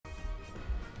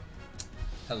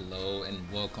Hello and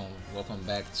welcome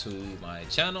back to my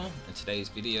channel. In today's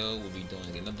video we'll be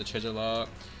doing another treasure log.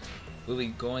 We'll be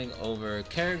going over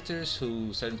characters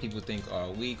who certain people think are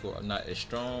weak or not as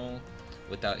strong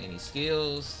without any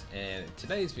skills. And in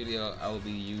today's video I will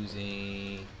be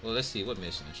using, well, let's see what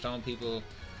mission. Strong people.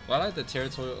 Well, I like the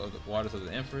territory of the waters of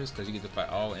the Emperors because you get to fight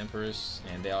all Emperors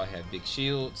and they all have big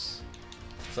shields.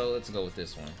 So let's go with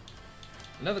this one.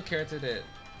 Another character that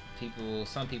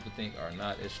some people think are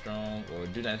not as strong or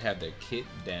do not have their kit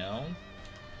down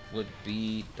would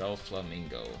be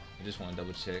Doflamingo. I just want to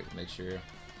double check, make sure,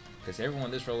 because everyone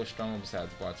in this role is strong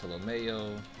besides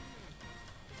Bartolomeo.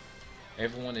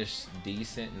 Everyone is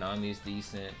decent. Nami is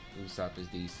decent. Usopp is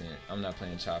decent. I'm not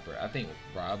playing Chopper. I think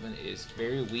Robin is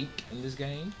very weak in this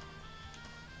game.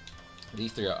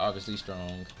 These three are obviously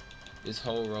strong. This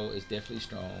whole row is definitely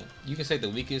strong. You can say the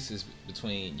weakest is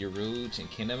between Yoruge and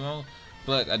Kinemon,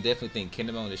 but I definitely think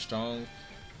Kinemon is strong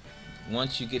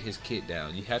once you get his kit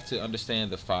down. You have to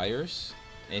understand the fires,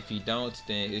 and if you don't,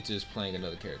 then it's just playing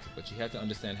another character. But you have to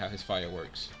understand how his fire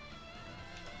works.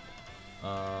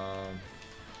 I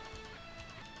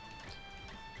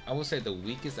would say the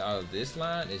weakest out of this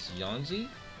line is Yonji,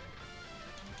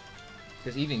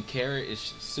 because even Carrot is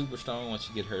super strong once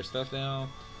you get her stuff down.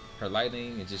 Her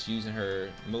lightning and just using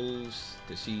her moves,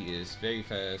 because she is very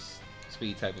fast,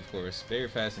 speed type of course, very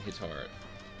fast and hits hard.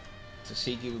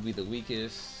 Tashigi would be the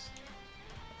weakest,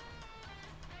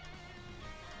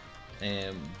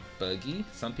 and Buggy.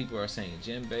 Some people are saying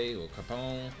Jinbei or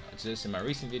Capone. Just in my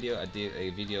recent video I did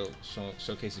a video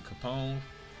showcasing Capone,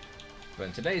 but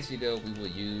in today's video we will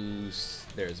use,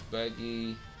 there's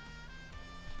Buggy.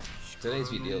 Today's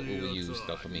video we will use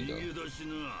Doflamingo.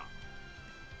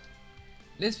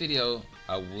 In this video,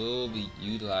 I will be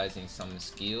utilizing some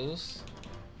skills,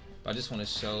 but I just want to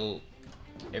show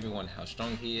everyone how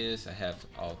strong he is. I have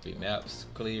all three maps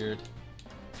cleared,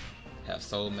 have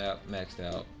Soul Map maxed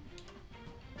out.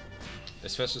 The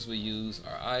specials we use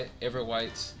are Ever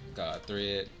Whites, God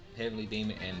Thread, Heavenly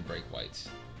Demon, and Break Whites.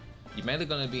 You're mainly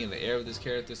going to be in the air with this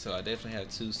character, so I definitely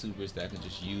have two supers that I can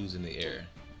just use in the air.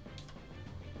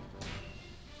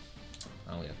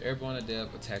 We have Airborne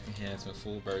Adept, Attack Enhancement,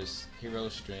 Full Burst, Hero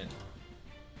Strength,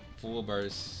 Full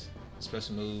Burst,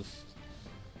 Special Move,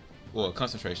 well,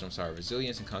 Concentration, I'm sorry,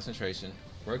 Resilience and Concentration,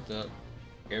 Worked Up,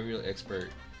 Aerial Expert,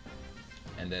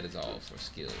 and that is all for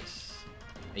skills.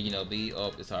 And you know, Be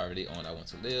Up is already on I Want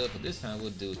to Live, but this time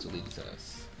we'll do To Lead to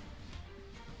Us.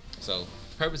 So,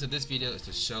 the purpose of this video is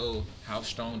to show how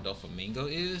strong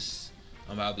Doflamingo is.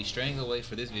 I'll be straying away,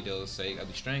 for this video's sake, I'll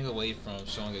be straying away from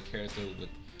showing a character with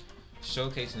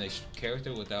showcasing a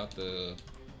character without the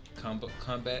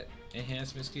combat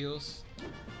enhancement skills.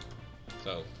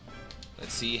 So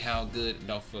let's see how good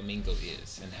Doflamingo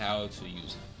is and how to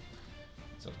use him.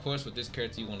 So of course with this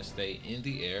character you want to stay in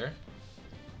the air.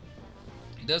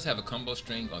 He does have a combo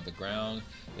string on the ground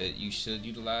that you should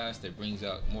utilize that brings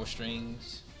out more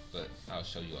strings, but I'll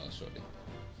show you all shortly.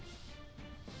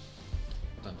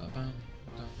 Bum, bum, bum,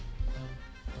 bum,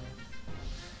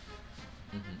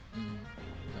 bum, bum.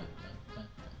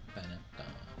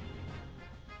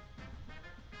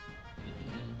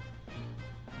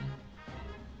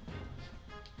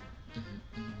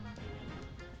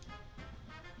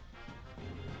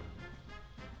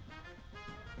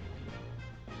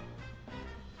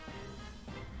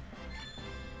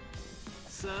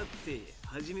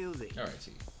 Alright,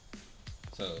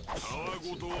 so 4, 1,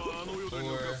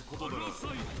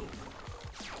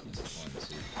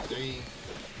 2, 3.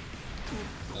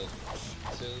 Oh,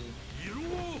 2.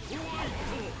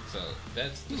 So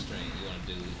that's the string you want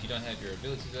to do. If you don't have your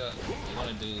abilities up, you want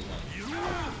to do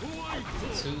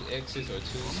 2 X's or 2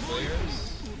 squares.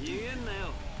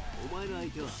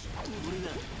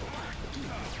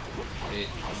 It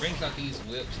brings out these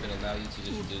whips that allow you to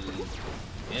just do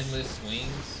endless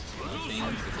swings on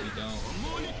things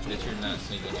that you're not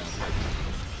swinging on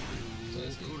purpose. So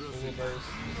let's do full burst.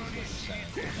 This is what the shine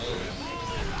most.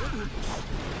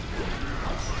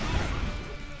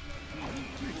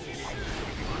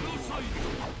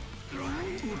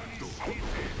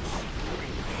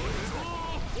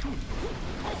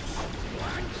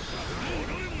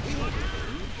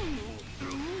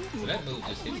 So that move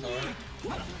just hits hard.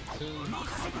 2.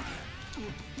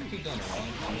 I keep doing it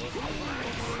wrong.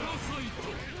 4.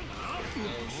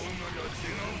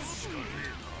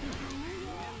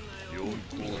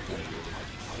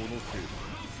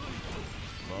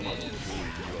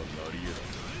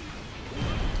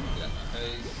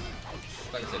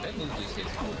 Like I said, that move just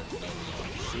hits hard.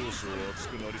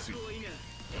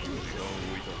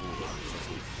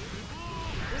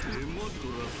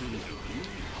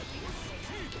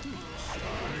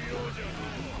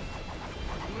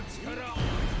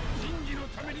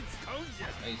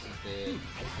 instead.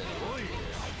 Instead of over here.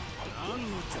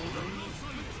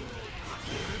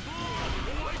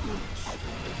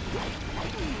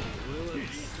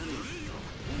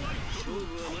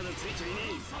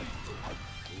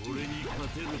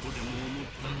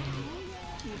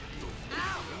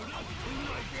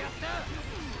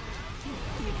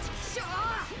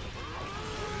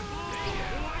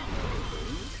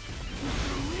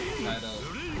 Tied up.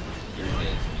 You're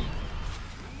dead to me.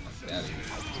 That's out of here.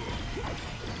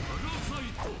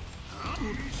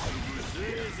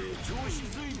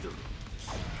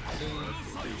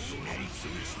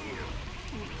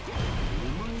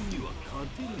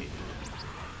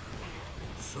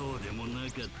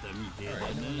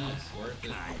 Worth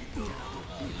it.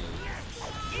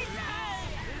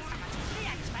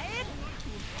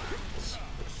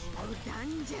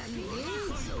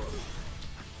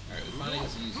 Alright, we finally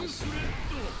get to use this super.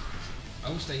 I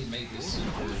wish they made this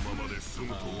super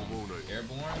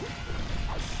airborne.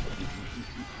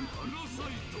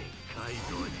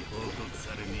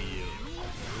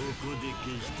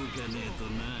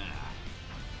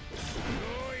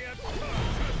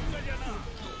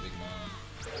 Oh, Big Mom.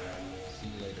 See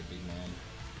you later, Big Mom.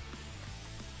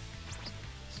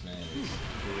 This man is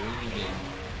brooding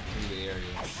through the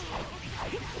area.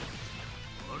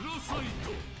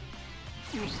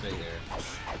 Stay there.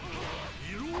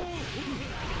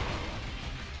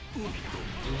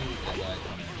 That guy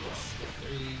coming.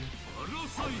 3.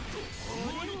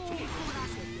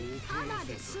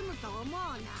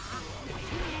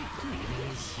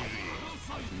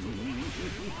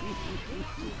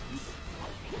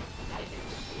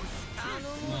 Come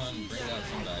on, bring out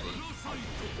somebody.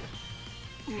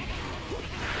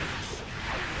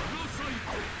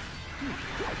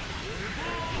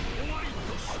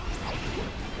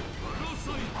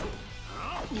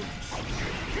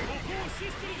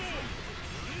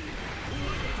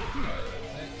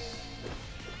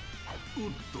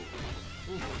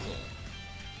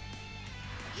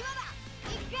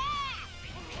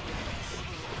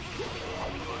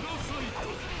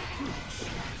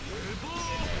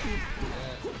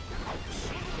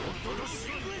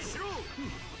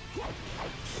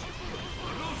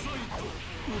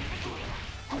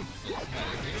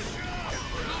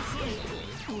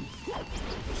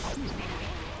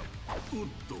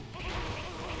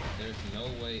 There's no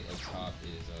way up top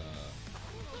is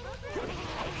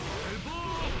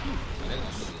they don't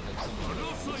really have someone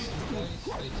else.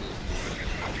 They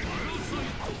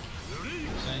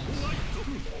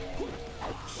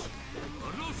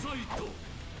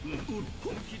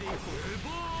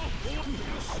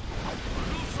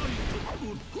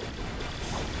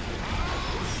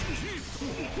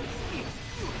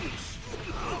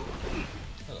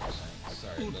Hello, Saints.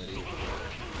 Sorry, buddy.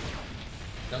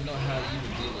 Don't know how you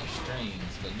would deal with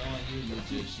strains, but knowing you'll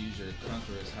just use your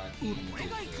Conqueror's Haki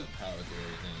just to power through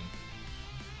everything.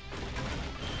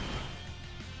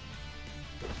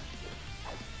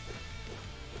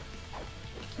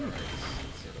 Alright,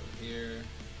 let's head over here.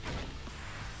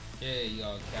 Yay,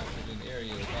 y'all captured an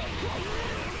area without me.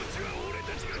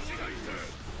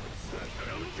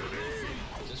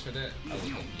 Just for that, I would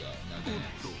help y'all, not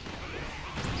dance.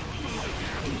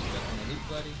 Stuck on the loop,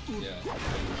 buddy? Yeah.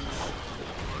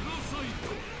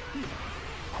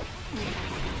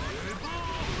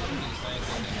 Same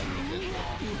thing that happened with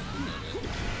this.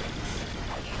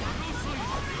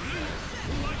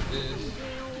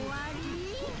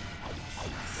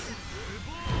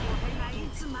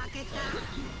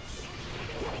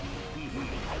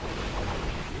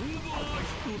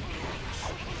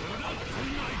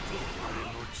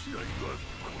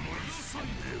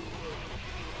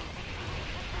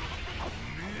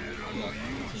 Y'all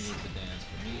continue to dance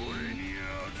for me.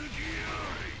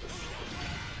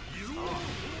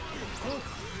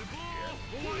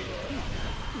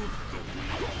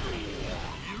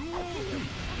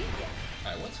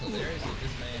 Alright, what's hilarious is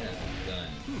this man has a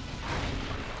gun.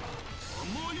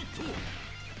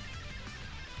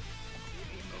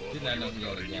 Did not know he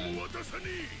had a gun.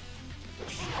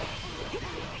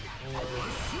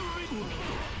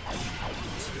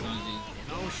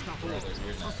 Brother,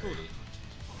 you're not ready.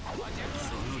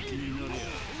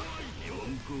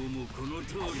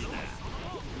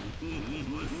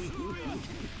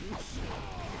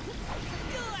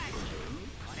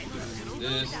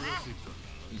 This,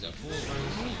 he's a full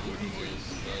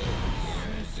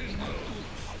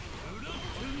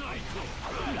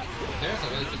There's a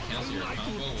way to cancel your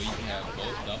combo where you can have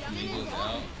both Doflamingos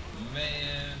out.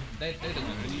 Man, they're the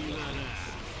one who do that.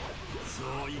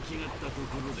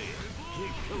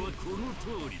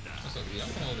 That's okay, I'm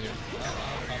coming over here. I'll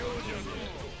pop over here.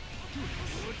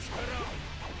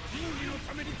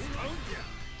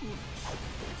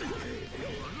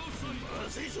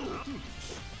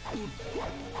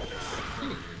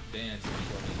 Dance for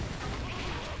me.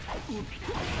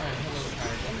 Alright, hello,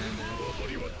 Power Commander.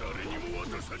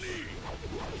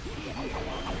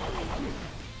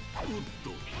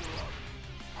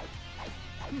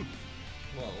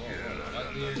 Whoa, right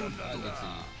there, I'll get to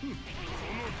you.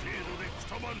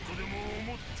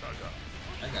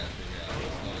 I gotta figure out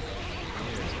what's going on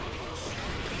here.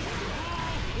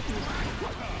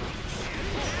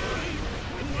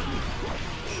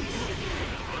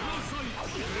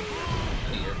 I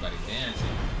need everybody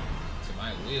dancing to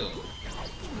my will.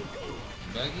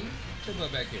 Buggy, triple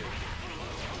back here.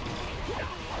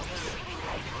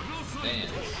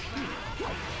 Dance.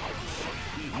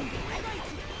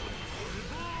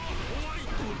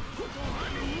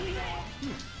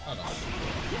 Hold on.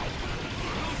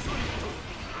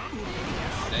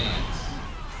 Dance.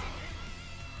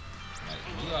 Like,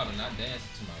 you ought to not dance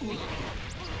to my will.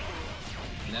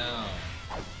 Now,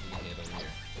 we can head over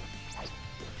here.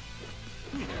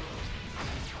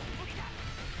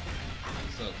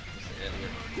 So, Mr.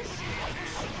 Edward.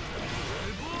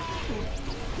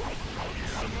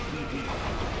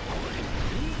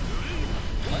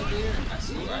 Right there, I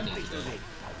see where I need to go.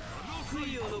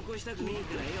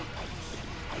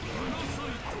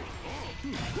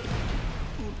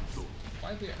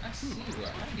 Right there, I see where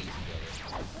I need to go.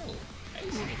 Bro, Ace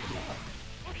is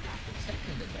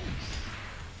protecting the base.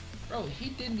 Bro, he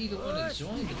didn't even want to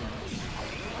join the base.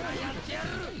 Why are you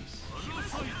protecting the base?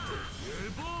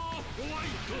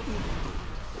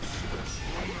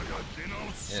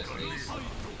 Yes, Ace.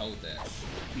 Hold that.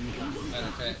 Matter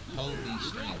of fact, hold these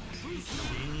strings.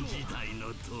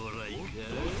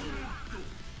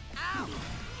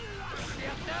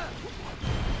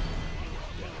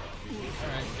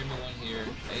 Alright, everyone here.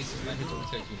 Ace is not here to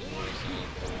protect you anymore, so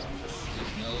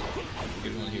just know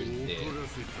everyone here is dead.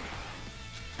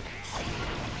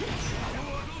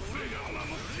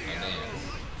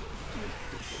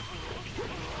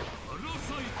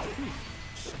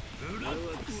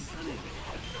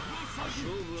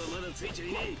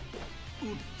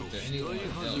 Is there anyone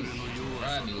else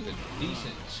provide me with a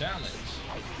decent challenge?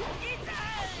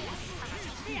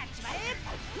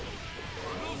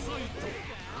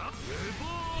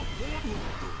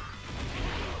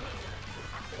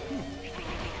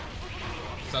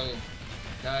 So,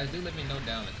 guys, do let me know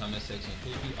down in the comment section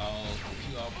if you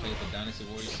all played the Dynasty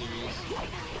Warriors series.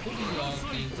 Who do you all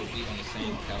think will be on the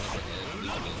same caliber as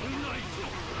Doflamingo?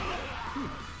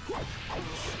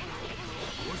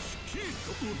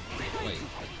 Wait,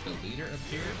 the leader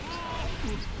appeared?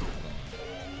 Hold on.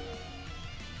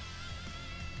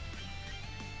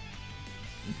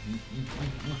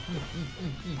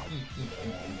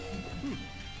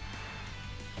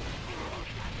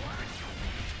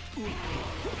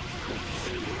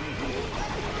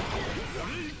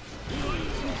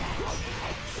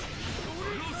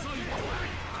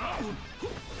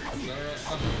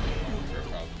 Your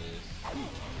problem is.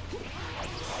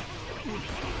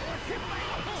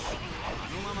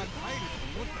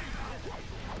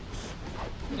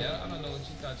 Yeah, I don't know what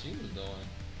you thought you was doing.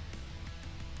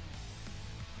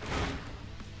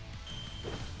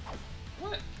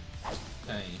 What?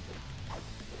 Dang.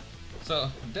 So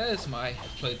that is my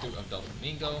playthrough of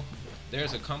Doflamingo.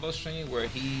 There's a combo string where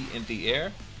he in the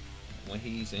air when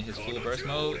he's in his full burst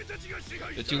mode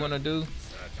that you want to do,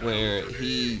 where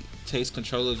he takes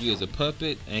control of you as a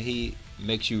puppet and he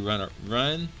makes you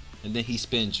run and then he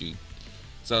spins you.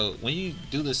 So when you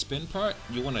do the spin part,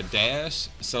 you want to dash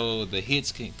so the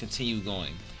hits can continue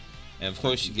going, and of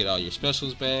course you get all your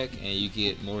specials back and you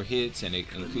get more hits and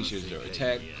it increases your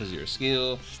attack because of your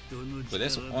skill. But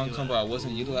that's one combo I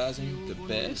wasn't utilizing the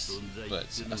best. But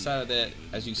aside of that,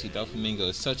 as you see, Doflamingo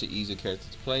is such an easy character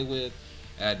to play with.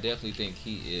 I definitely think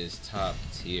he is top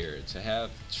tier. To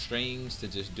have strings to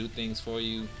just do things for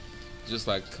you, just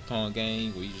like Capone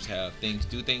game where you just have things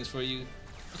do things for you.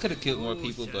 I could have killed more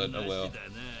people, but oh well.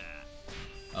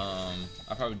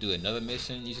 I'll probably do another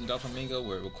mission using Doflamingo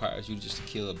where it requires you just to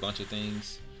kill a bunch of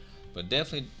things. But I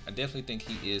definitely think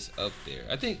he is up there.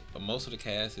 I think most of the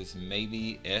cast is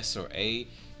maybe S or A.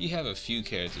 You have a few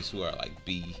characters who are like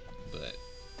B, but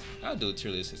I'll do a tier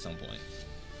list at some point.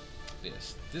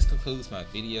 Yes, this concludes my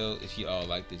video. If you all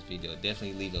like this video,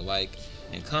 definitely leave a like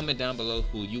and comment down below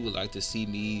who you would like to see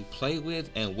me play with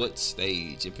and what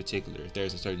stage in particular. If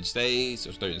there's a certain stage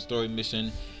or certain story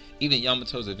mission, even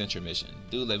Yamato's adventure mission,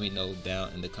 do let me know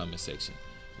down in the comment section.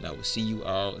 And I will see you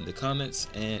all in the comments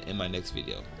and in my next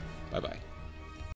video. Bye bye.